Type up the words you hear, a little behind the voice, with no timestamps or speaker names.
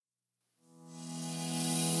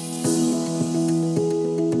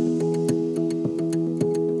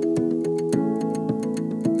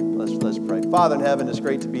Father in heaven, it's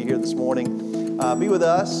great to be here this morning. Be with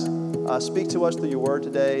us. Speak to us through your word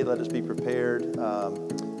today. Let us be prepared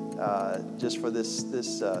just for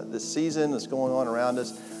this season that's going on around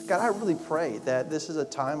us. God, I really pray that this is a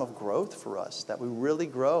time of growth for us, that we really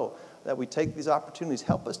grow, that we take these opportunities.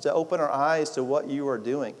 Help us to open our eyes to what you are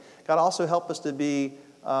doing. God, also help us to be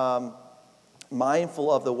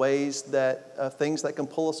mindful of the ways that things that can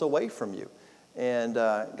pull us away from you. And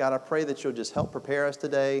God, I pray that you'll just help prepare us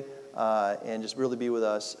today and just really be with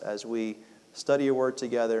us as we study your word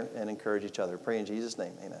together and encourage each other. Pray in Jesus'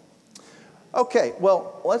 name, amen. Okay,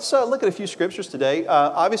 well, let's look at a few scriptures today.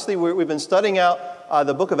 Obviously, we've been studying out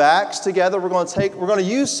the book of Acts together. We're going to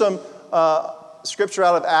use some scripture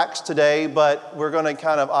out of Acts today, but we're going to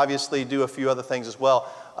kind of obviously do a few other things as well.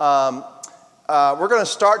 We're going to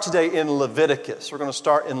start today in Leviticus. We're going to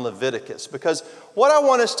start in Leviticus because what I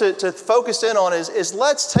want us to focus in on is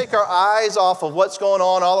let's take our eyes off of what's going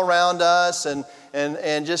on all around us and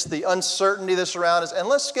just the uncertainty that's around us, and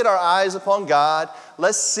let's get our eyes upon God.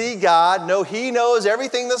 Let's see God. Know He knows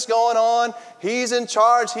everything that's going on. He's in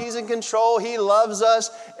charge. He's in control. He loves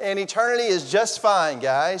us, and eternity is just fine,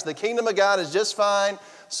 guys. The kingdom of God is just fine.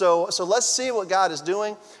 So let's see what God is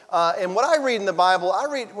doing. And what I read in the Bible, I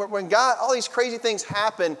read when God, all these crazy things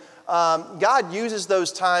happen, God uses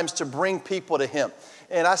those times to bring people to Him.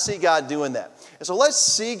 And I see God doing that. And so let's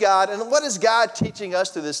see God. And what is God teaching us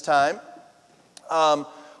through this time?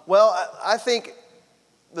 Well, I think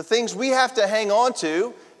the things we have to hang on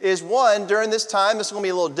to is, one, during this time, this is going to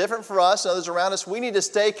be a little different for us and others around us. We need to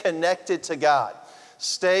stay connected to God.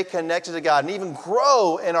 Stay connected to God and even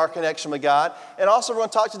grow in our connection with God. And also we're going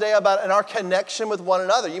to talk today about in our connection with one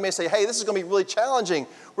another. You may say, hey, this is going to be really challenging.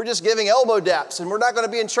 We're just giving elbow daps and we're not going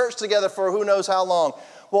to be in church together for who knows how long.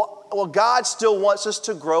 Well, God still wants us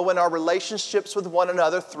to grow in our relationships with one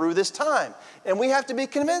another through this time. And we have to be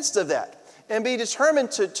convinced of that and be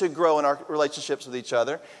determined to grow in our relationships with each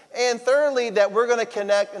other. And thirdly, that we're going to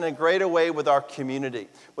connect in a greater way with our community,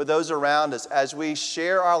 with those around us, as we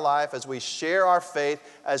share our life, as we share our faith,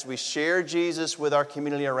 as we share Jesus with our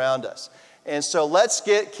community around us. And so let's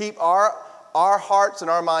keep our hearts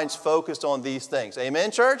and our minds focused on these things.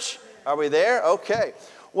 Amen, church? Are we there? Okay.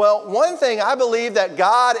 Well, one thing I believe that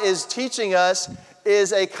God is teaching us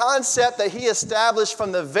is a concept that He established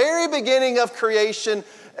from the very beginning of creation,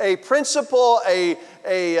 a principle, even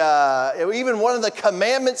one of the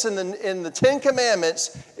commandments in the 10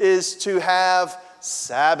 Commandments is to have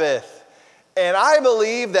Sabbath. And I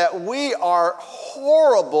believe that we are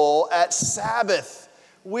horrible at Sabbath.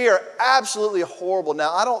 We are absolutely horrible.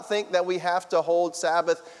 Now, I don't think that we have to hold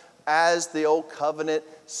Sabbath as the old covenant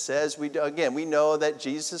says we do. Again, we know that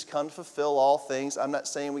Jesus has come to fulfill all things. I'm not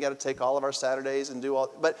saying we got to take all of our Saturdays and do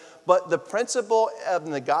all, but the principle of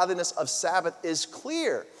the godliness of Sabbath is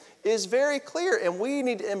clear, is very clear. And we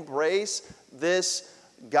need to embrace this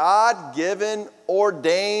God-given,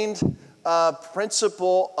 ordained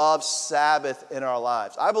principle of Sabbath in our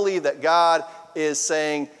lives. I believe that God is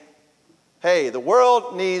saying, hey, the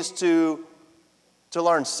world needs to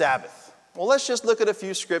learn Sabbath. Well, let's just look at a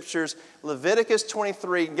few scriptures. Leviticus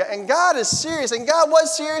 23. And God is serious, and God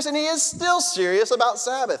was serious, and He is still serious about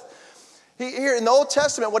Sabbath. Here in the Old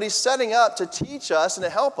Testament, what He's setting up to teach us and to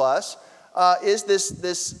help us is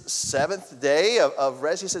this seventh day of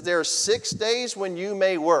rest. He said there are 6 days when you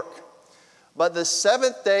may work, but the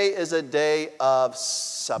seventh day is a day of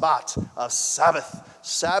Sabbath, of Sabbath.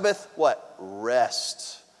 Sabbath, what?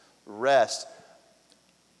 Rest. Rest.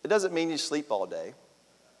 It doesn't mean you sleep all day.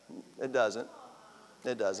 It doesn't.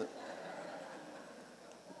 It doesn't.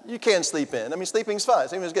 You can sleep in. I mean, sleeping's fine.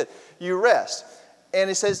 Sleeping's good. You rest. And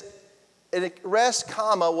it says, rest,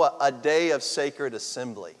 what? A day of sacred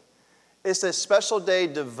assembly. It's a special day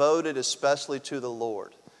devoted especially to the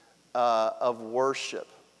Lord, of worship,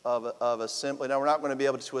 of assembly. Now, we're not going to be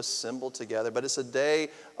able to assemble together, but it's a day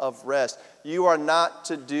of rest. You are not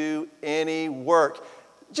to do any work.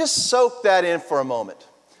 Just soak that in for a moment.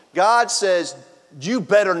 God says, you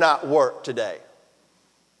better not work today.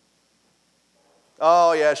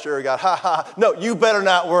 Oh, yeah, sure, God. Ha, ha. No, you better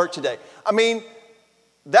not work today. I mean,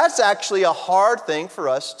 that's actually a hard thing for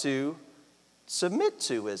us to submit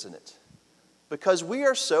to, isn't it? Because we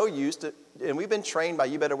are so used to, and we've been trained by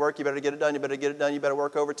you better work, you better get it done, you better get it done, you better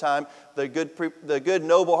work overtime. The good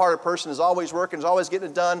noble-hearted person is always working, is always getting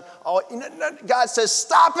it done. God says,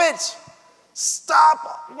 stop it.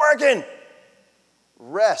 Stop working.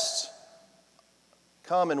 Rest.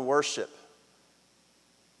 Come and worship.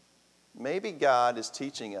 Maybe God is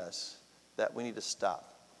teaching us that we need to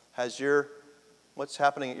stop. What's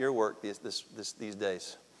happening at your work these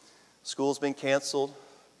days? School's been canceled.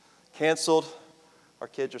 Our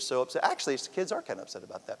kids are so upset. Actually, the kids are kind of upset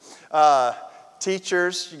about that.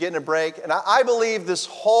 Teachers, you're getting a break. And I believe this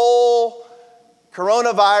whole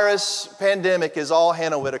coronavirus pandemic is all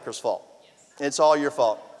Hannah Whitaker's fault. It's all your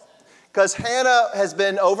fault. Because Hannah has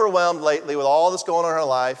been overwhelmed lately with all that's going on in her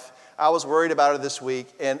life. I was worried about her this week.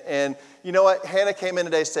 And you know what? Hannah came in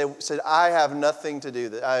today and said, I have nothing to do.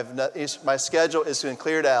 My schedule has been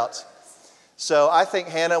cleared out. So I think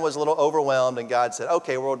Hannah was a little overwhelmed, and God said,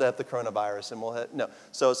 okay, we'll have the coronavirus, and no.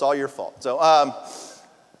 So it's all your fault. So,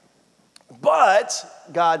 but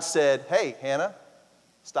God said, hey, Hannah,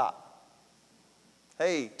 stop.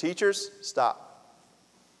 Hey, teachers, stop.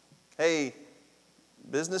 Hey,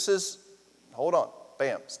 businesses, hold on.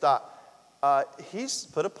 Bam, stop. He's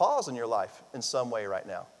put a pause in your life in some way right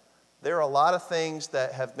now. There are a lot of things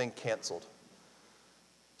that have been canceled.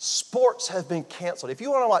 Sports have been canceled. If you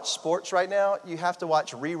want to watch sports right now, you have to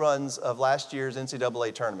watch reruns of last year's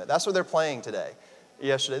NCAA tournament. That's what they're playing today.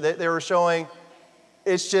 Yesterday, they were showing,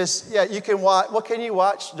 it's just, yeah, you can watch, what can you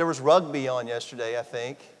watch? There was rugby on yesterday, I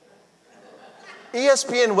think.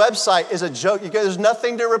 ESPN website is a joke. There's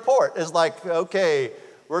nothing to report. It's like, okay,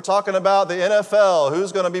 we're talking about the NFL.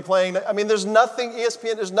 Who's going to be playing? I mean, there's nothing,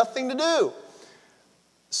 ESPN, there's nothing to do.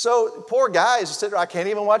 So poor guys sit there, I can't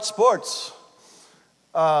even watch sports.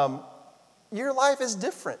 Your life is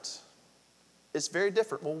different. It's very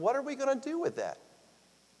different. Well, what are we going to do with that?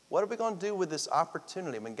 What are we going to do with this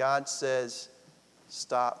opportunity when God says,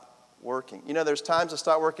 stop working? You know, there's times to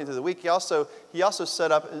stop working through the week. He also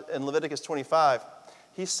set up in Leviticus 25,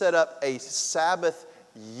 he set up a Sabbath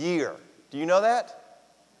year. Do you know that?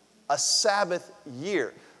 A Sabbath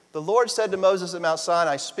year. The Lord said to Moses at Mount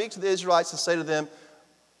Sinai, speak to the Israelites and say to them,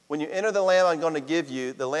 when you enter the land I'm going to give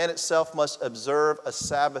you, the land itself must observe a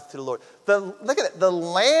Sabbath to the Lord. Look at it. The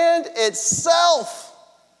land itself.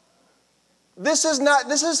 This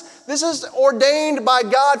is ordained by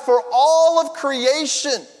God for all of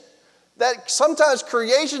creation. That sometimes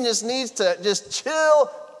creation just needs to just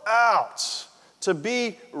chill out, to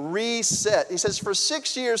be reset. He says, for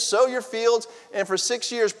 6 years sow your fields, and for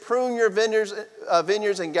 6 years prune your vineyards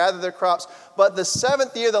and gather their crops. But the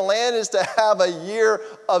 7th year, the land is to have a year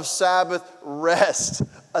of Sabbath rest,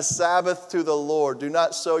 a Sabbath to the Lord. Do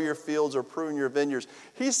not sow your fields or prune your vineyards.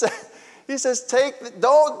 He says,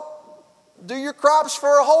 don't do your crops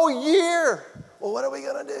for a whole year. Well, what are we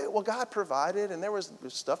going to do? Well, God provided, and there was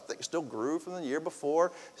stuff that still grew from the year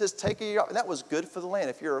before. He says, take a year off, and that was good for the land.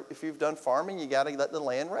 If you've done farming, you got to let the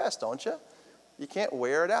land rest, don't you? You can't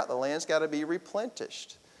wear it out. The land's got to be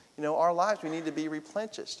replenished. You know, our lives, we need to be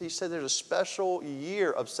replenished. He said there's a special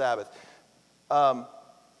year of Sabbath.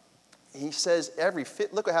 He says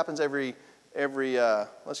look what happens every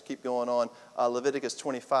let's keep going on, Leviticus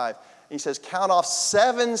 25. He says, count off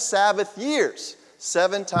 7 Sabbath years,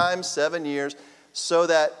 7 times 7 years, so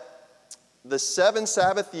that the 7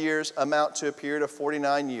 Sabbath years amount to a period of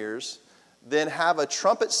 49 years. Then have a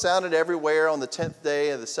trumpet sounded everywhere on the 10th day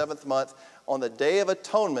of the 7th month. On the Day of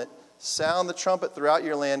Atonement, sound the trumpet throughout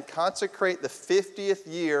your land. Consecrate the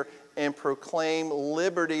 50th year and proclaim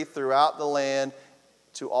liberty throughout the land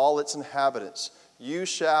to all its inhabitants. It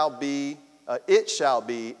shall be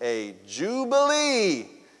a jubilee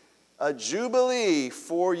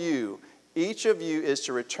for you. Each of you is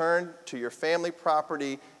to return to your family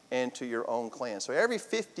property and to your own clan. So every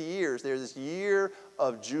 50 years, there's this year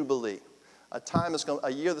of jubilee, a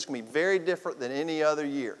year that's going to be very different than any other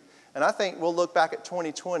year. And I think we'll look back at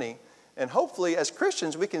 2020, and hopefully as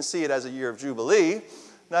Christians, we can see it as a year of jubilee,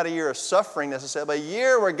 not a year of suffering necessarily, but a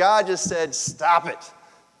year where God just said, stop it,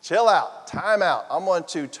 chill out, time out. I'm going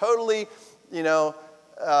to totally,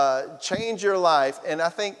 change your life. And I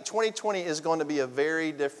think 2020 is going to be a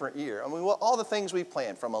very different year. I mean, all the things we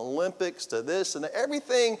planned, from Olympics to this and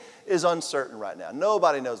everything is uncertain right now.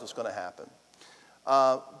 Nobody knows what's going to happen.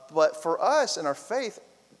 But for us in our faith,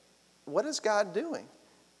 what is God doing?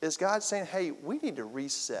 Is God saying, hey, we need to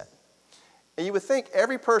reset? And you would think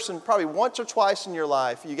every person, probably once or twice in your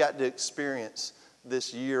life, you got to experience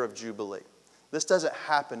this year of Jubilee. This doesn't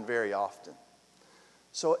happen very often.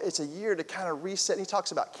 So it's a year to kind of reset. And he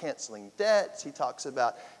talks about canceling debts. He talks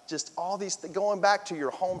about just all these things, going back to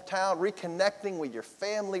your hometown, reconnecting with your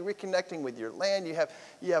family, reconnecting with your land.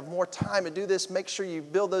 You have more time to do this. Make sure you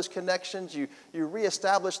build those connections. You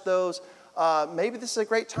reestablish those. Maybe this is a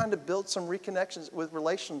great time to build some reconnections with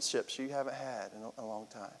relationships you haven't had in a long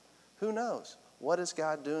time. Who knows? What is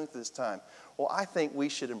God doing through this time? Well, I think we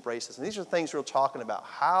should embrace this. And these are the things we're talking about.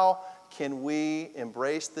 How can we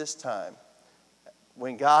embrace this time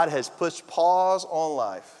when God has pushed pause on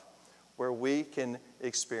life, where we can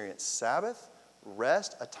experience Sabbath,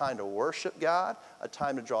 rest, a time to worship God, a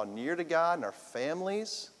time to draw near to God and our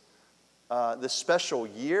families, this special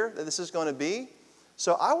year that this is going to be.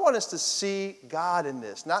 So I want us to see God in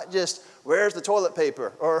this, not just where's the toilet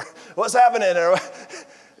paper or what's happening or,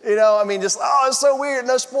 just, oh, it's so weird,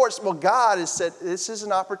 no sports. Well, God has said this is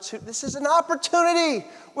an opportunity. This is an opportunity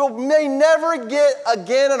we may never get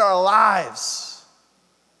again in our lives.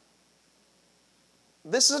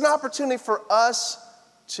 This is an opportunity for us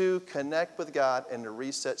to connect with God and to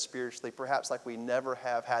reset spiritually, perhaps like we never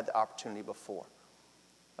have had the opportunity before.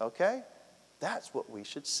 Okay? That's what we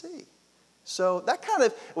should see. So that kind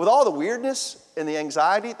of, with all the weirdness and the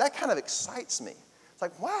anxiety, that kind of excites me. It's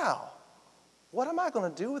like, wow, what am I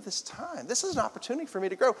going to do with this time? This is an opportunity for me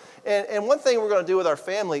to grow. And one thing we're going to do with our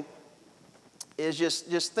family is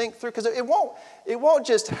just think through, because it won't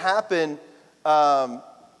just happen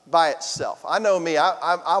by itself. I know me,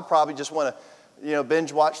 I'll probably just want to,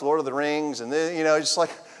 binge watch Lord of the Rings, and then, just like,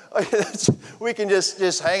 we can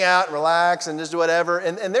just hang out and relax and just do whatever.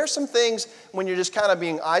 And there's some things when you're just kind of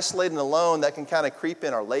being isolated and alone that can kind of creep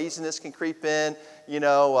in. Our laziness can creep in. You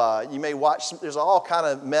may watch, there's all kind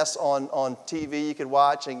of mess on TV you could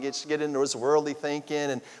watch and get into this worldly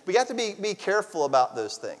thinking. And we got to be careful about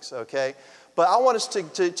those things, okay? But I want us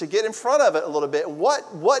to get in front of it a little bit.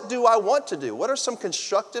 What do I want to do? What are some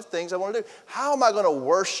constructive things I want to do? How am I going to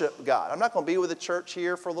worship God? I'm not going to be with the church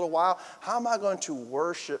here for a little while. How am I going to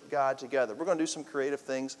worship God together? We're going to do some creative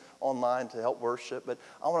things online to help worship, but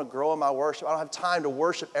I want to grow in my worship. I don't have time to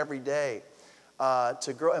worship every day,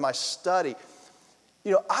 to grow in my study.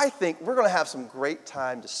 I think we're going to have some great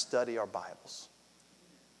time to study our Bibles.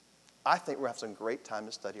 I think we're going to have some great time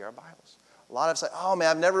to study our Bibles. A lot of us say, oh man,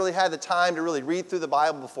 I've never really had the time to really read through the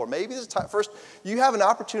Bible before. Maybe this time, first, you have an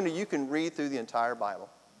opportunity, you can read through the entire Bible.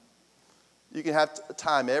 You can have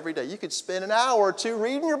time every day. You could spend an hour or two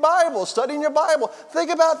reading your Bible, studying your Bible.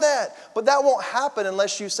 Think about that. But that won't happen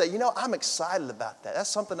unless you say, I'm excited about that. That's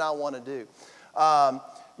something I want to do.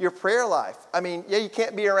 Your prayer life. You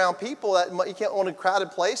can't be around people. You can't go to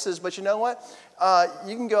crowded places, but you know what?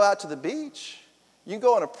 You can go out to the beach. You can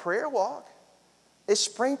go on a prayer walk. It's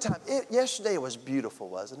springtime. Yesterday was beautiful,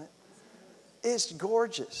 wasn't it? It's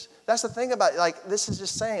gorgeous. That's the thing about it. This is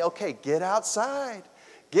just saying, okay, get outside.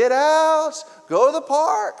 Get out. Go to the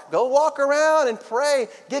park. Go walk around and pray.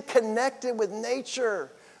 Get connected with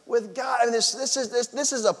nature, with God. This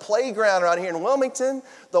is a playground around here in Wilmington.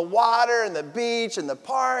 The water and the beach and the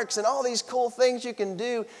parks and all these cool things you can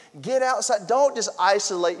do. Get outside. Don't just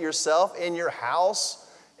isolate yourself in your house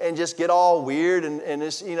and just get all weird and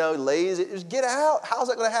just, lazy. Just get out. How's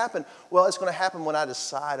that going to happen? Well, it's going to happen when I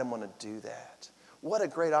decide I'm going to do that. What a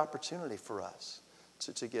great opportunity for us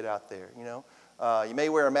to get out there, You may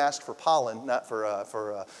wear a mask for pollen, not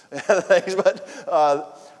for things, but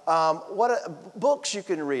books you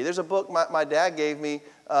can read. There's a book my dad gave me,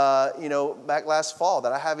 back last fall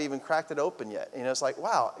that I haven't even cracked it open yet. It's like,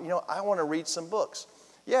 wow, I want to read some books.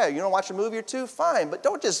 Yeah, you want to watch a movie or two? Fine, but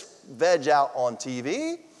don't just veg out on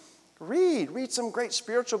TV. Read some great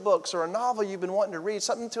spiritual books or a novel you've been wanting to read,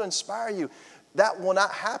 something to inspire you. That will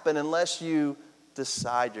not happen unless you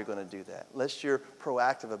decide you're going to do that, unless you're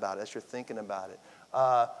proactive about it, unless you're thinking about it.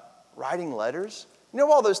 Writing letters.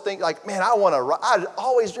 All those things like, man, I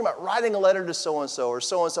always dream about writing a letter to so-and-so or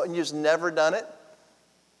so-and-so, and you've just never done it.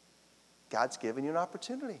 God's given you an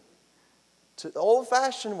opportunity. To the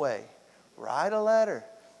old-fashioned way, write a letter,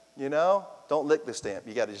 Don't lick the stamp.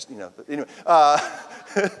 You got to just, anyway.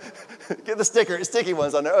 Get the sticky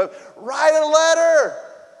ones on there. Write a letter.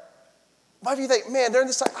 Why do you think, man, during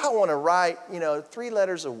this time, I want to write, 3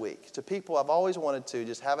 letters a week to people I've always wanted to,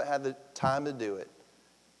 just haven't had the time to do it.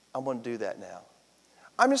 I'm going to do that now.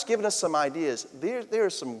 I'm just giving us some ideas. There are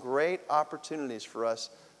some great opportunities for us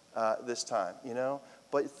this time,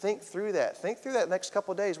 But think through that. Think through that next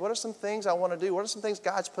couple of days. What are some things I want to do? What are some things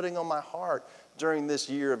God's putting on my heart during this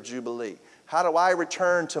year of Jubilee? How do I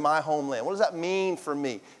return to my homeland? What does that mean for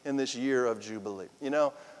me in this year of Jubilee?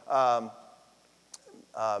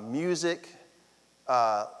 Music.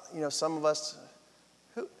 Some of us,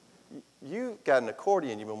 you got an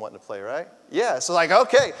accordion you've been wanting to play, right? Yeah, so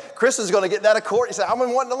okay, Chris is going to get that accordion. He said, I've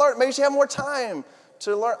been wanting to learn. Maybe you have more time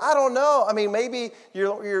to learn. I don't know. Maybe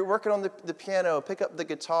you're working on the piano, pick up the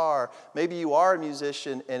guitar. Maybe you are a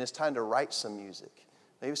musician and it's time to write some music.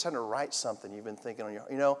 Maybe it's time to write something you've been thinking on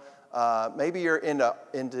your, maybe you're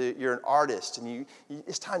you're an artist and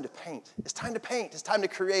it's time to paint. It's time to paint. It's time to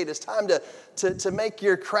create. It's time to make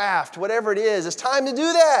your craft, whatever it is. It's time to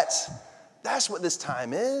do that. That's what this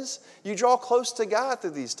time is. You draw close to God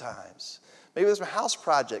through these times. Maybe there's some house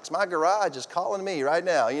projects. My garage is calling me right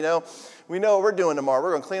now. We know what we're doing tomorrow.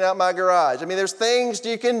 We're going to clean out my garage. I mean, there's things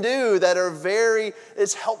you can do that are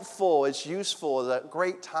it's helpful, it's useful. It's a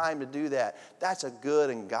great time to do that. That's a good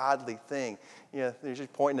and godly thing. They're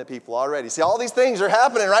just pointing at people already. See, all these things are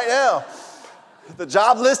happening right now. The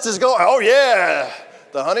job list is going, oh yeah,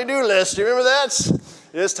 the honey-do list. You remember that?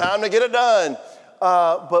 It's time to get it done.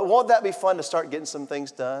 But won't that be fun to start getting some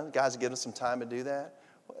things done? God's given us some time to do that.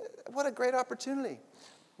 What a great opportunity.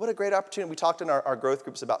 What a great opportunity. We talked in our growth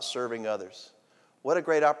groups about serving others. What a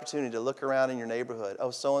great opportunity to look around in your neighborhood. Oh,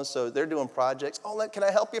 so-and-so, they're doing projects. Oh, can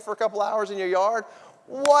I help you for a couple hours in your yard?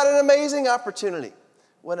 What an amazing opportunity.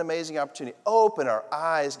 What an amazing opportunity. Open our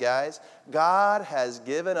eyes, guys. God has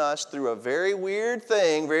given us, through a very weird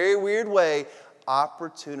thing, very weird way,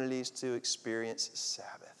 opportunities to experience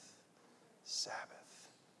Sabbath. Sabbath.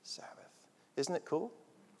 Sabbath. Isn't it cool?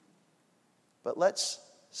 But let's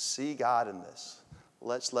see God in this.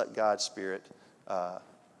 Let's let God's Spirit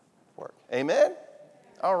work. Amen?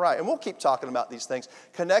 All right, and we'll keep talking about these things.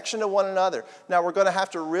 Connection to one another. Now, we're going to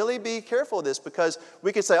have to really be careful of this because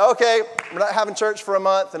we could say, okay, we're not having church for a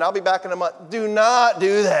month, and I'll be back in a month. Do not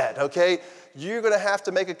do that, okay? You're going to have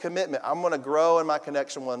to make a commitment. I'm going to grow in my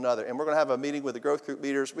connection with one another, and we're going to have a meeting with the growth group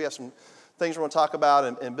leaders. We have some things we're going to talk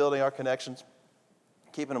about in building our connections,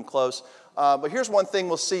 keeping them close. But here's one thing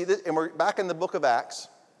we'll see, and we're back in the book of Acts.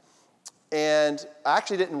 And I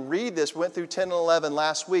actually didn't read this. We went through 10 and 11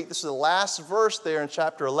 last week. This is the last verse there in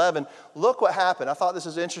chapter 11. Look what happened. I thought this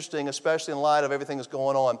is interesting, especially in light of everything that's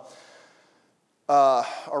going on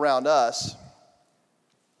around us.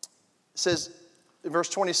 It says in verse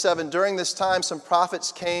 27, during this time some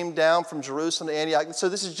prophets came down from Jerusalem to Antioch. So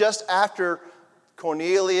this is just after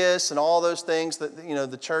Cornelius and all those things that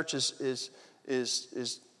the church is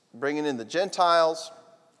bringing in the Gentiles.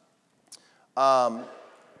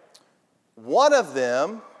 One of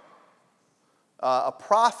them, a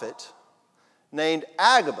prophet named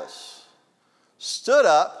Agabus, stood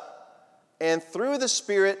up and through the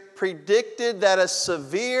Spirit predicted that a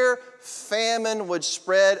severe famine would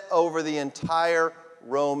spread over the entire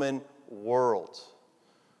Roman world.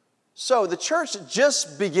 So the church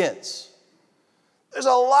just begins. There's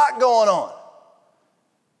a lot going on.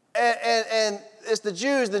 And it's the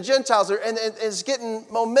Jews, the Gentiles, and it's getting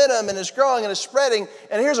momentum and it's growing and it's spreading.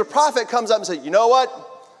 And here's a prophet comes up and says, you know what?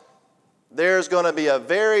 There's going to be a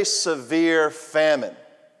very severe famine.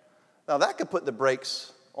 Now that could put the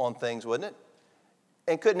brakes on things, wouldn't it?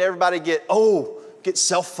 And couldn't everybody get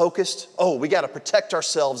self-focused? Oh, we got to protect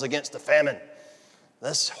ourselves against the famine.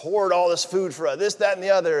 Let's hoard all this food for us, this, that, and the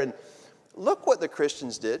other. And look what the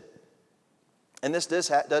Christians did. And this does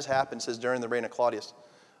happen, it says, during the reign of Claudius.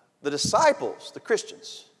 The disciples, the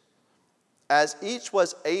Christians, as each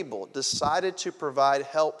was able, decided to provide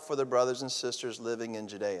help for the brothers and sisters living in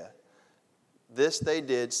Judea. This they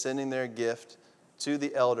did, sending their gift to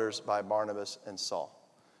the elders by Barnabas and Saul.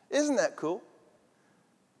 Isn't that cool?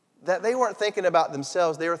 That they weren't thinking about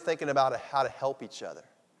themselves, they were thinking about how to help each other.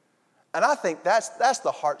 And I think that's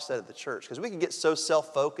the heart set of the church, because we can get so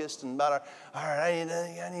self-focused and about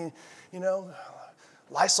I need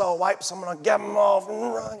Lysol wipes, I'm going to get them off and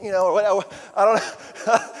run, or whatever.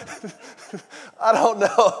 I don't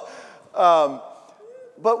know.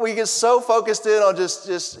 But we get so focused in on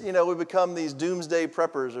just we become these doomsday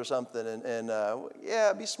preppers or something.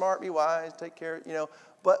 And be smart, be wise, take care,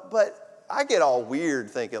 But I get all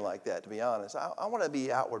weird thinking like that, to be honest. I want to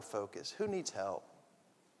be outward focused. Who needs help?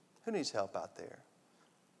 Who needs help out there?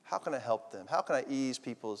 How can I help them? How can I ease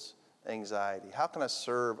people's anxiety? How can I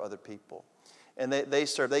serve other people? And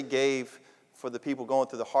they gave for the people going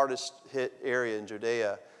through the hardest hit area in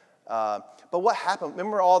Judea. But what happened?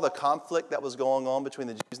 Remember all the conflict that was going on between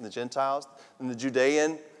the Jews and the Gentiles? And the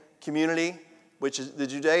Judean community, which is the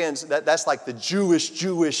Judeans, that's like the Jewish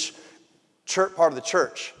church, part of the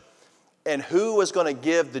church. And who was going to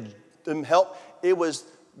give them help? It was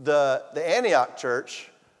the Antioch church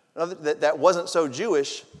that wasn't so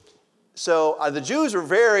Jewish. So the Jews were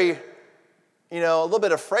very, a little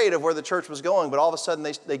bit afraid of where the church was going, but all of a sudden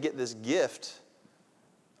they get this gift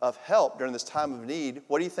of help during this time of need.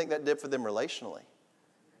 What do you think that did for them relationally?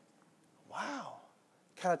 Wow.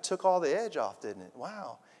 Kind of took all the edge off, didn't it?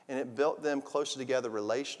 Wow. And it built them closer together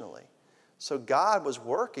relationally. So God was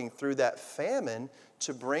working through that famine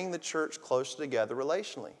to bring the church closer together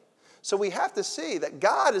relationally. So we have to see that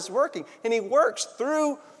God is working, and He works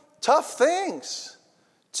through tough things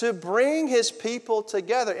to bring His people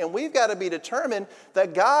together. And we've got to be determined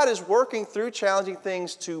that God is working through challenging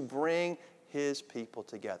things to bring His people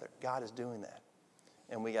together. God is doing that.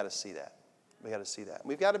 And we got to see that. We got to see that.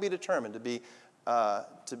 We've got to be determined to be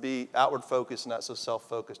to be outward focused and not so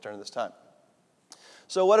self-focused during this time.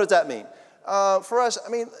 So what does that mean? For us, I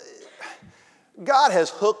mean, God has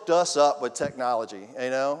hooked us up with technology, you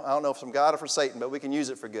know. I don't know if from God or from Satan, but we can use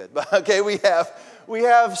it for good. But okay, we have,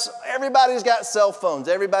 everybody's got cell phones.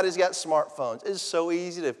 Everybody's got smartphones. It's so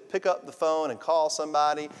easy to pick up the phone and call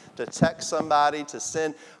somebody, to text somebody, to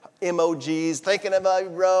send emojis, thinking about you,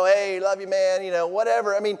 bro, hey, love you, man, you know,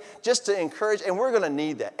 whatever. I mean, just to encourage, and we're going to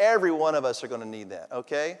need that. Every one of us are going to need that,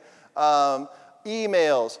 okay?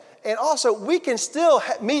 Emails. And also, we can still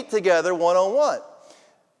meet together one-on-one.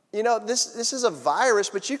 You know, this is a virus,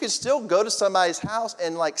 but you can still go to somebody's house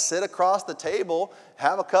and like sit across the table,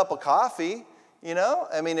 have a cup of coffee, you know?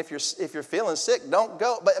 I mean, if you're feeling sick, don't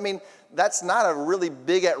go. But I mean, that's not a really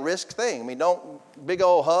big at-risk thing. I mean, don't big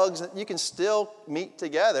old hugs. You can still meet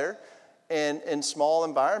together and in small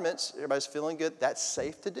environments. Everybody's feeling good. That's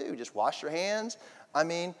safe to do. Just wash your hands. I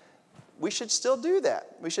mean, we should still do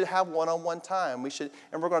that. We should have one-on-one time.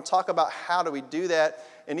 And we're going to talk about how do we do that.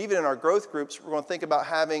 And even in our growth groups, we're going to think about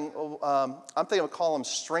having, I'm thinking of calling them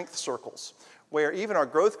strength circles, where even our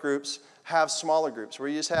growth groups have smaller groups, where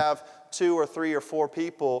you just have 2 or 3 or 4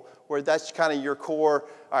 people, where that's kind of your core.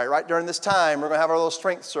 All right, right during this time, we're going to have our little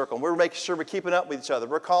strength circle. We're making sure we're keeping up with each other.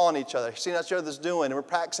 We're calling each other, seeing what each other's doing, and we're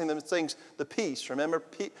practicing those things, the peace. Remember,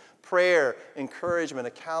 prayer, encouragement,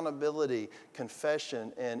 accountability,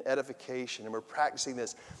 confession, and edification. And we're practicing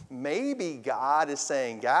this. Maybe God is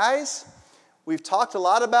saying, guys, we've talked a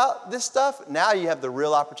lot about this stuff. Now you have the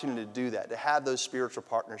real opportunity to do that, to have those spiritual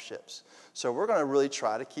partnerships. So we're going to really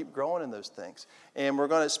try to keep growing in those things. And we're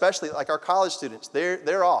going to, especially like our college students,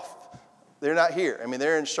 they're off. They're not here. I mean,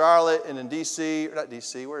 they're in Charlotte and in D.C., not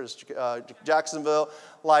D.C., where is Jacksonville?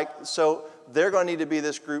 So they're going to need to be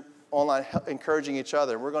this group online, encouraging each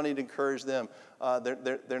other. We're going to need to encourage them.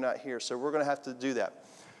 They're not here. So we're going to have to do that.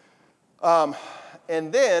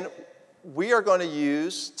 And then we are going to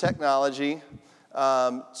use technology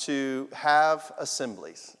to have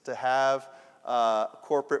assemblies, to have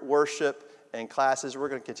corporate worship and classes. We're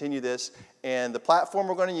going to continue this. And the platform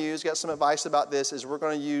we're going to use, got some advice about this, is we're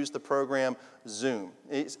going to use the program Zoom.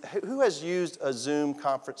 Who has used a Zoom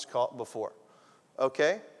conference call before?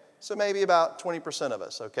 Okay. So maybe about 20% of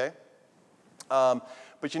us, okay?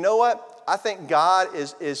 But you know what? I think God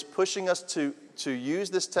is pushing us to use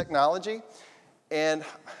this technology. And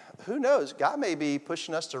who knows? God may be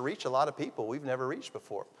pushing us to reach a lot of people we've never reached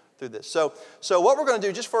before through this. So what we're going to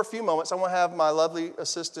do, just for a few moments, I'm going to have my lovely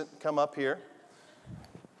assistant come up here.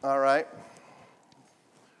 All right.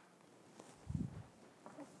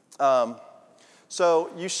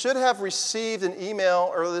 So you should have received an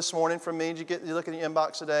email earlier this morning from me. Did you look in your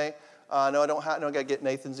inbox today? No, I don't have. No, I got to get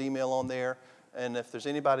Nathan's email on there. And if there's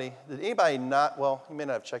anybody, did anybody not? Well, you may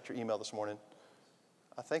not have checked your email this morning.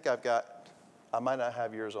 I might not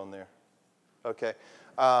have yours on there. Okay.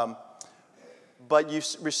 But you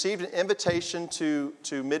received an invitation to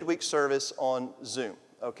midweek service on Zoom.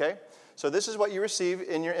 Okay. So this is what you receive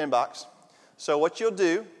in your inbox. So what you'll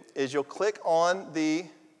do is you'll click on the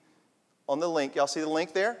link. Y'all see the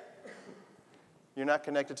link there? You're not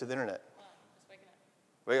connected to the internet.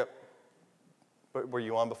 Wake up. Were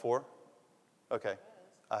you on before? Okay.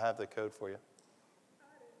 I have the code for you.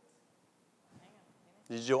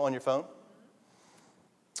 Did you do it on your phone?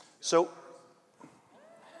 So, if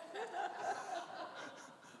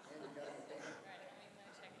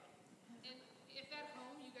at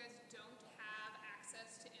home you guys don't have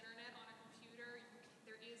access to internet on a computer,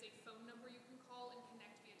 there is a phone number you can call and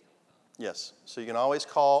connect via telephone. yes. So you can always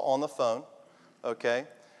call on the phone. Okay.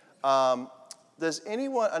 Does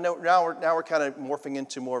anyone? I know now we're kind of morphing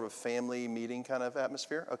into more of a family meeting kind of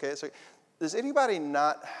atmosphere. Okay. So does anybody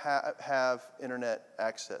not have internet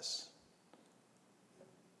access?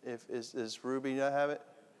 Is Ruby not have it?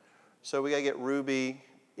 So we got to get Ruby.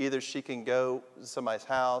 Either she can go to somebody's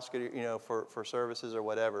house, for services or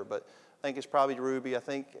whatever. But I think it's probably Ruby. I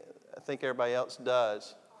think everybody else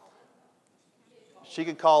does. She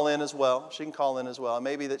could call in as well.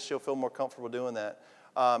 Maybe that she'll feel more comfortable doing that.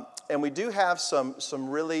 And we do have some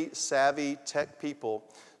really savvy tech people.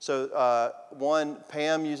 So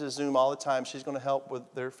Pam uses Zoom all the time. She's going to help with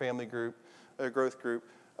their family group, their growth group.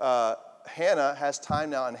 Hannah has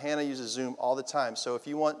time now, and Hannah uses Zoom all the time. So if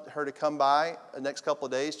you want her to come by the next couple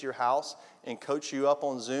of days to your house and coach you up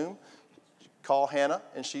on Zoom, call Hannah,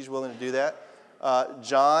 and she's willing to do that.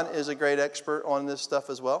 John is a great expert on this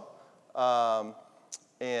stuff as well.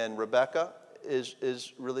 And Rebecca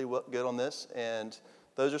is really good on this. And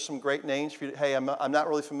those are some great names for you. Hey, I'm not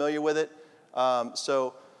really familiar with it.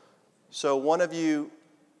 So one of you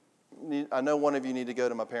I know one of you need to go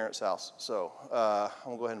to my parents' house, so I'm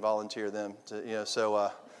going to go ahead and volunteer them to,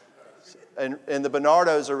 and the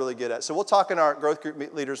Bernardos are really good at it. So we'll talk in our growth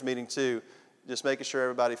group leaders meeting too, just making sure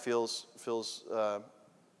everybody feels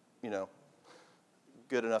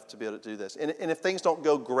good enough to be able to do this. And if things don't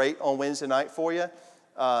go great on Wednesday night for you,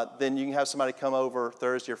 then you can have somebody come over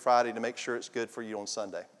Thursday or Friday to make sure it's good for you on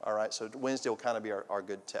Sunday. All right, so Wednesday will kind of be our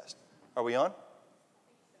good test. Are we on?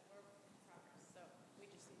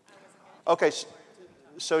 Okay,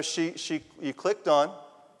 so you clicked on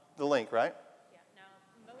the link, right? Yeah. Now,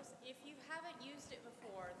 if you haven't used it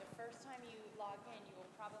before, the first time you log in, you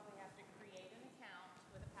will probably have to create an account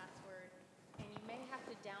with a password, and you may have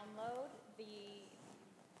to download the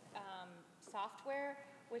software,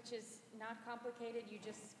 which is not complicated. You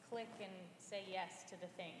just click and say yes to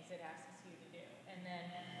the things it asks you to do, and then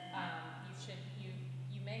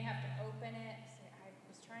you may have to open it. I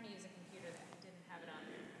was trying to use a computer that didn't have it on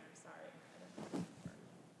there. I'm sorry.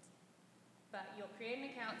 But you'll create an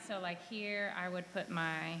account. So like here, I would put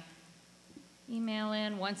my email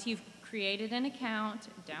in. Once you've created an account,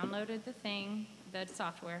 downloaded the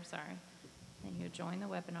software, then you join the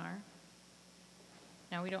webinar.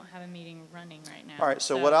 Now we don't have a meeting running right now. All right,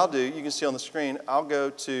 so what I'll do, you can see on the screen, I'll go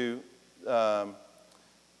to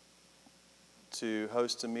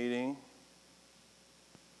host a meeting.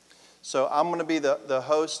 So I'm going to be the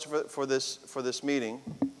host for this meeting.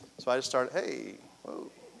 So I just started, hey,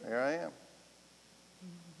 whoa, there I am.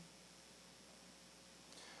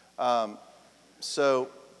 So.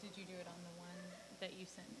 Did you do it on the one that you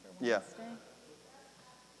sent for Wednesday? Yeah.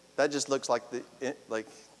 That just looks like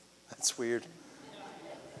that's weird.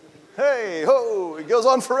 Hey, ho, it goes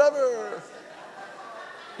on forever.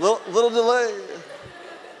 Little delay.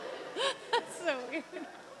 That's so weird.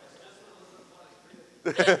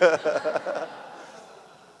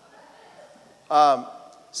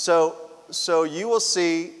 So you will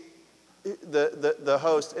see the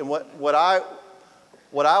host, and what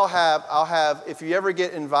I'll have, if you ever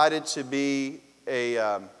get invited to be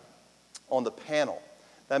on the panel,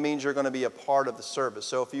 that means you're going to be a part of the service.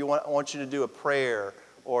 So if I want you to do a prayer,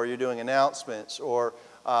 or you're doing announcements, or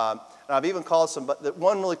and I've even called somebody.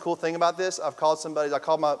 One really cool thing about this, I called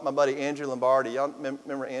my buddy Andrew Lombardi. Y'all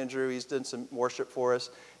remember Andrew? He's done some worship for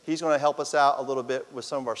us. He's going to help us out a little bit with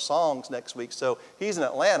some of our songs next week. So he's in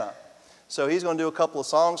Atlanta. So he's going to do a couple of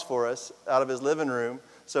songs for us out of his living room.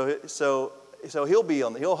 So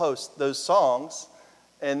he'll host those songs.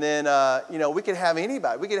 And then, we could have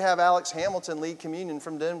anybody. We could have Alex Hamilton lead communion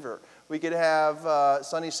from Denver. We could have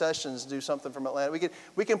Sonny Sessions do something from Atlanta.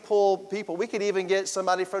 We can pull people. We could even get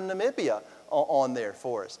somebody from Namibia on there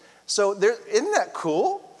for us. So isn't that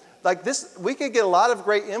cool? Like this, we could get a lot of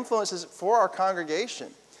great influences for our congregation.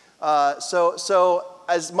 So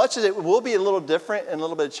as much as it will be a little different and a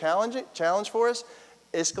little bit of challenge for us,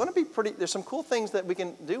 it's going to be pretty. There's some cool things that we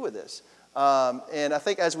can do with this. And I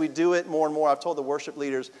think as we do it more and more, I've told the worship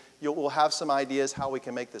leaders, we'll have some ideas how we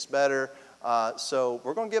can make this better. So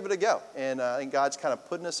we're going to give it a go. And I think God's kind of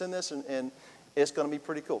putting us in this, and it's going to be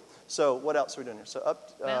pretty cool. So what else are we doing here? So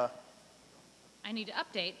I need to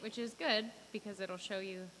update, which is good because it'll show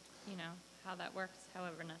you, how that works.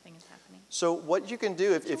 However, nothing is happening. So what you can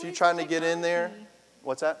do if you're trying to get in there,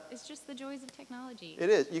 what's that? It's just the joys of technology. It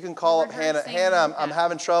is. You can call up Hannah. Hannah, I'm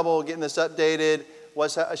having trouble getting this updated.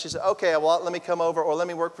 She said, okay, well, let me come over, or let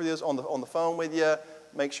me work for this on the phone with you.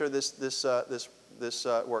 Make sure this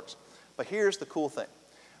works. But here's the cool thing: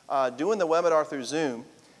 doing the webinar through Zoom,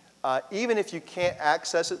 even if you can't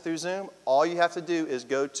access it through Zoom, all you have to do is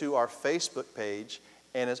go to our Facebook page,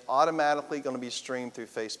 and it's automatically going to be streamed through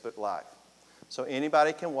Facebook Live. So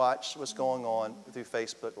anybody can watch what's going on through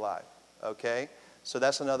Facebook Live. Okay, so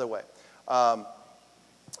that's another way.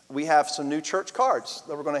 We have some new church cards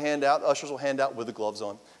that we're going to hand out. Ushers will hand out with the gloves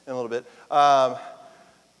on in a little bit.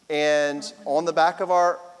 And on the back of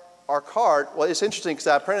our card, well, it's interesting because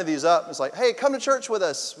I printed these up. It's like, hey, come to church with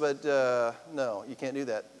us. But no, you can't do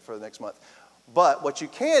that for the next month. But what you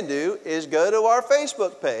can do is go to our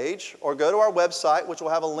Facebook page or go to our website, which will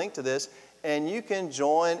have a link to this, and you can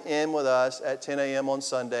join in with us at 10 a.m. on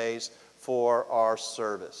Sundays for our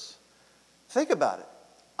service. Think about it.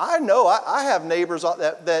 I know I have neighbors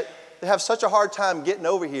that have such a hard time getting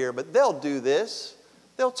over here, but they'll do this.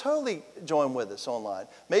 They'll totally join with us online.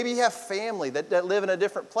 Maybe you have family that live in a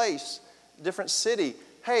different place, different city.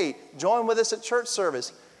 Hey, join with us at church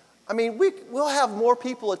service. I mean, we'll have more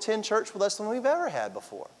people attend church with us than we've ever had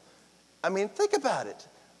before. I mean, think about it.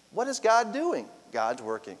 What is God doing? God's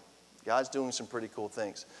working. God's doing some pretty cool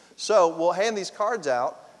things. So we'll hand these cards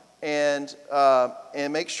out and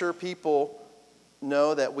make sure people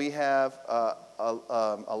know that we have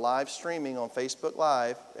a live streaming on Facebook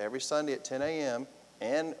Live every Sunday at 10 a.m.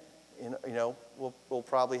 And, we'll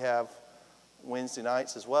probably have Wednesday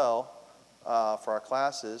nights as well for our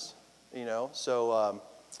classes, So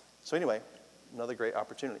anyway, another great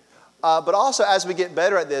opportunity. But also, as we get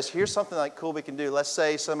better at this, here's something like cool we can do. Let's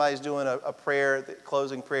say somebody's doing a prayer,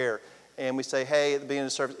 closing prayer, and we say, hey, at the beginning of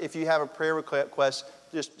the service, if you have a prayer request,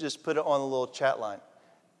 just put it on the little chat line.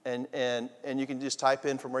 And you can just type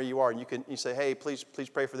in from where you are, and you say, hey, please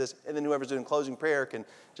pray for this. And then whoever's doing closing prayer can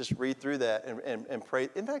just read through that and pray.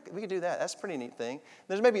 In fact, we can do that. That's a pretty neat thing.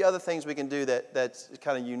 There's maybe other things we can do that's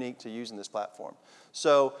kind of unique to using this platform.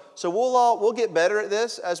 So we'll get better at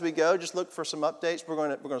this as we go. Just look for some updates. We're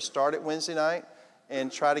going to start at Wednesday night and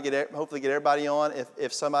try to hopefully get everybody on.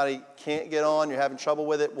 If somebody can't get on, you're having trouble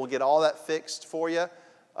with it, we'll get all that fixed for you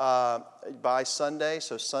by Sunday.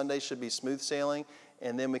 So Sunday should be smooth sailing,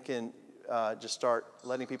 and then we can just start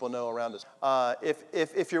letting people know around us.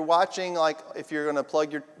 If you're watching, like if you're going to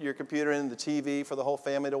plug your computer into the TV for the whole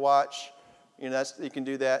family to watch, you can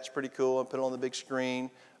do that. It's pretty cool, and put it on the big screen.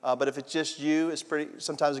 But if it's just you, it's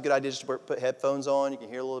sometimes a good idea just to put headphones on. You can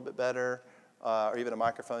hear a little bit better, or even a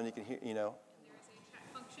microphone. You can hear, There is a chat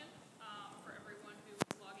function for everyone who is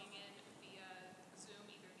logging in via Zoom,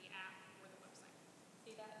 either the app or the website.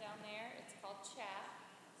 See that down there? It's called chat.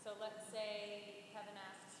 So let's say Kevin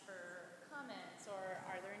asks for comments or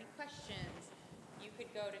are there any questions? You could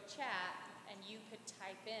go to chat and you could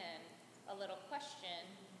type in a little question,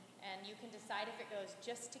 and you can decide if it goes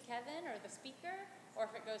just to Kevin or the speaker, or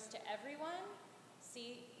if it goes to everyone.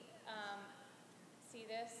 See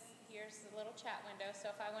this? Here's the little chat window. So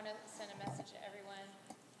if I want to send a message to everyone,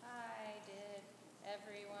 hi, did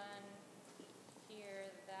everyone hear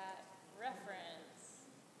that reference?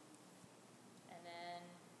 And then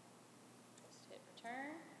just hit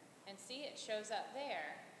return, and see, it shows up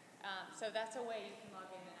there. So that's a way you can log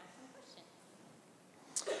in and ask some questions.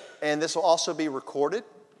 And this will also be recorded,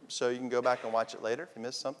 so you can go back and watch it later if you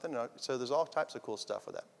missed something. So there's all types of cool stuff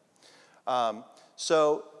with that.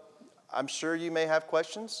 So I'm sure you may have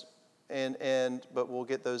questions, but we'll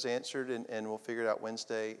get those answered, and we'll figure it out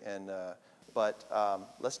Wednesday. But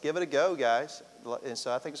let's give it a go, guys. And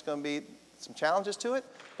so I think it's going to be some challenges to it,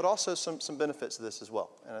 but also some benefits to this as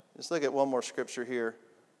well. And let's look at one more scripture here.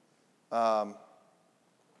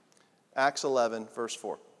 Acts 11, verse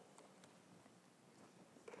 4.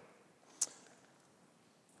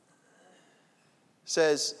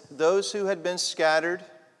 Says, those who had been scattered,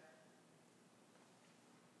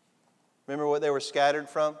 remember what they were scattered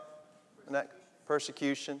from? In that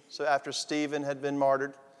persecution. So after Stephen had been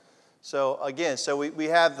martyred. So again, we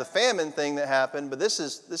have the famine thing that happened, but this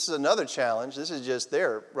is another challenge. This is just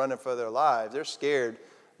they're running for their lives. They're scared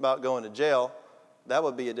about going to jail. That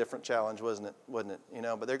would be a different challenge, wouldn't it?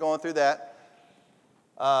 But they're going through that.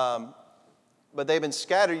 But they've been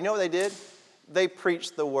scattered. You know what they did? They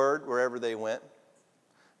preached the word wherever they went.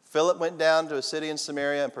 Philip went down to a city in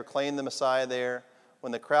Samaria and proclaimed the Messiah there.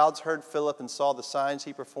 When the crowds heard Philip and saw the signs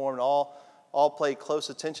he performed, all paid close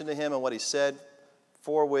attention to him and what he said.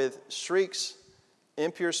 For with shrieks,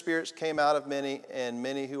 impure spirits came out of many, and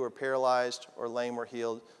many who were paralyzed or lame were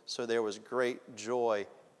healed. So there was great joy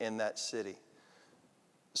in that city.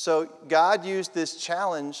 So God used this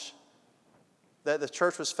challenge that the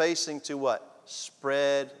church was facing to what?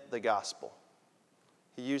 Spread the gospel.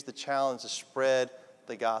 He used the challenge to spread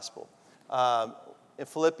the gospel. In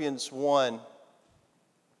Philippians 1,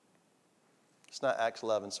 it's not Acts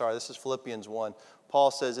 11, sorry, this is Philippians 1. Paul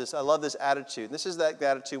says this, I love this attitude. This is that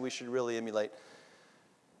attitude we should really emulate.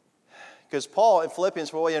 Because Paul in Philippians,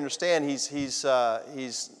 for what you understand, he's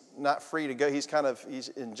not free to go. He's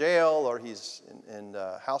in jail, or he's in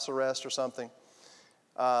house arrest or something.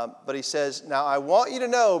 But he says, now I want you to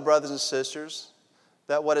know, brothers and sisters,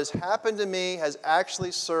 that what has happened to me has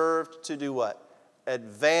actually served to do what?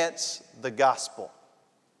 Advance the gospel.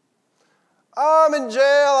 Oh, I'm in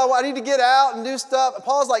jail. I need to get out and do stuff.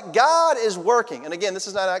 Paul's like, God is working. And again, this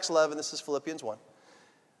is not Acts 11. This is Philippians 1.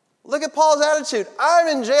 Look at Paul's attitude. I'm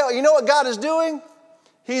in jail. You know what God is doing?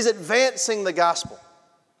 He's advancing the gospel.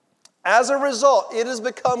 As a result, it has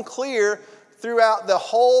become clear throughout the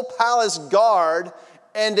whole palace guard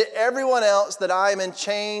and to everyone else that I am in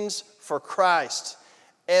chains for Christ.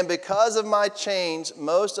 And because of my chains,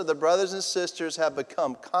 most of the brothers and sisters have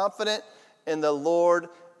become confident in the Lord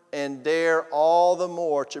and dare all the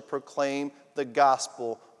more to proclaim the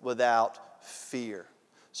gospel without fear.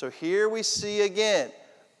 So here we see again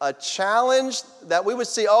a challenge that we would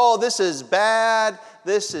see, oh, this is bad,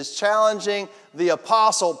 this is challenging. The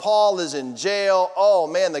Apostle Paul is in jail. Oh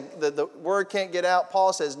man, the word can't get out.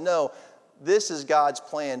 Paul says, no, This is God's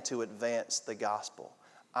plan to advance the gospel.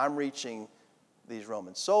 I'm reaching these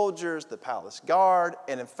Roman soldiers, the palace guard,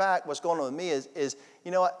 and in fact, what's going on with me is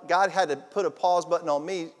you know what? God had to put a pause button on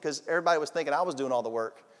me because everybody was thinking I was doing all the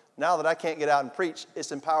work. Now that I can't get out and preach,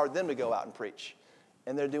 it's empowered them to go out and preach.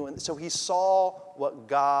 And they're doing, so he saw what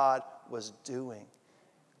God was doing.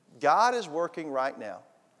 God is working right now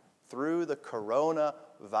through the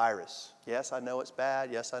coronavirus. Yes, I know it's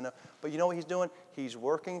bad. Yes, I know. But you know what he's doing? He's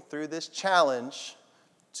working through this challenge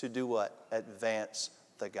to do what? Advance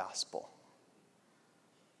the gospel.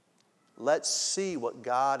 Let's see what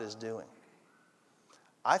God is doing.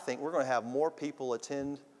 I think we're going to have more people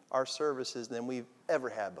attend our services than we've ever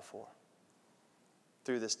had before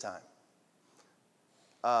through this time.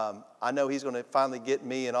 I know he's going to finally get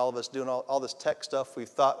me and all of us doing all this tech stuff we've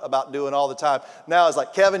thought about doing all the time. Now it's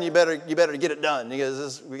like, Kevin, you better get it done. He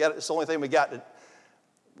goes, it's the only thing we got.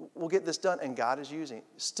 We'll get this done, and God is using it.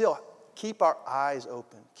 Still, keep our eyes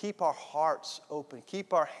open. Keep our hearts open.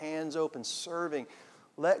 Keep our hands open, serving.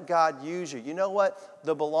 Let God use you. You know what?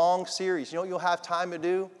 The Belong series, you know what you'll have time to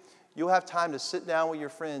do? You'll have time to sit down with your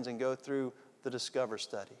friends and go through the Discover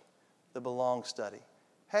study, the Belong study.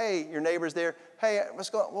 Hey, your neighbor's there. Hey, why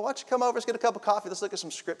don't you come over? Let's get a cup of coffee. Let's look at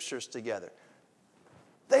some scriptures together.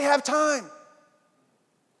 They have time.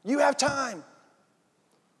 You have time.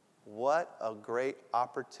 What a great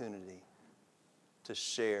opportunity to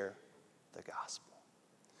share the gospel.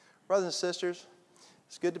 Brothers and sisters,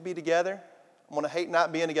 it's good to be together. I'm going to hate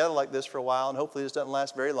not being together like this for a while, and hopefully this doesn't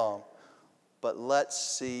last very long. But let's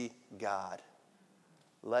see God.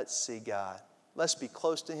 Let's see God. Let's be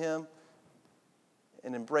close to him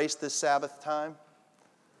and embrace this Sabbath time.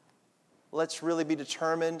 Let's really be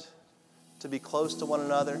determined to be close to one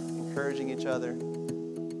another, encouraging each other.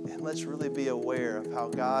 And let's really be aware of how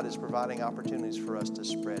God is providing opportunities for us to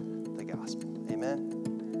spread the gospel. Amen.